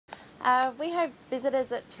We hope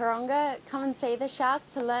visitors at Taronga come and see the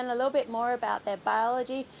sharks to learn a little bit more about their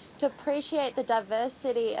biology, to appreciate the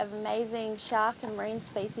diversity of amazing shark and marine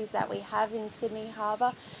species that we have in Sydney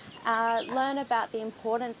Harbour, learn about the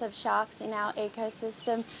importance of sharks in our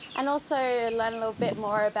ecosystem, and also learn a little bit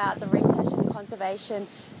more about the research and conservation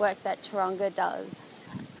work that Taronga does.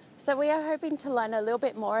 So we are hoping to learn a little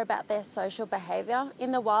bit more about their social behaviour.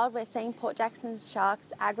 In the wild, we're seeing Port Jackson's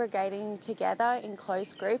sharks aggregating together in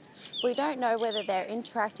close groups. We don't know whether they're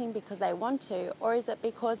interacting because they want to, or is it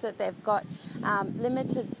because that they've got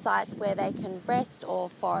limited sites where they can rest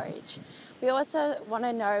or forage. We also want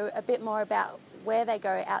to know a bit more about where they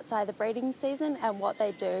go outside the breeding season and what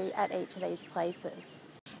they do at each of these places.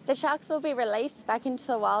 The sharks will be released back into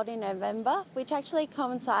the wild in November, which actually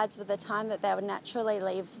coincides with the time that they would naturally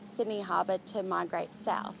leave Sydney Harbour to migrate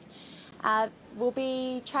south. We'll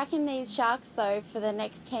be tracking these sharks though for the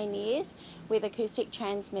next 10 years with acoustic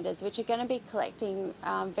transmitters, which are going to be collecting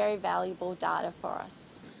very valuable data for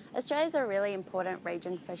us. Australia is a really important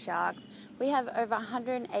region for sharks. We have over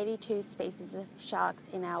 182 species of sharks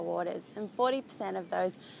in our waters, and 40% of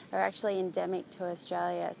those are actually endemic to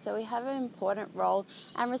Australia. So we have an important role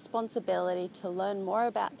and responsibility to learn more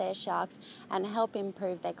about their sharks and help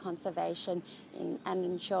improve their conservation and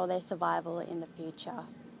ensure their survival in the future.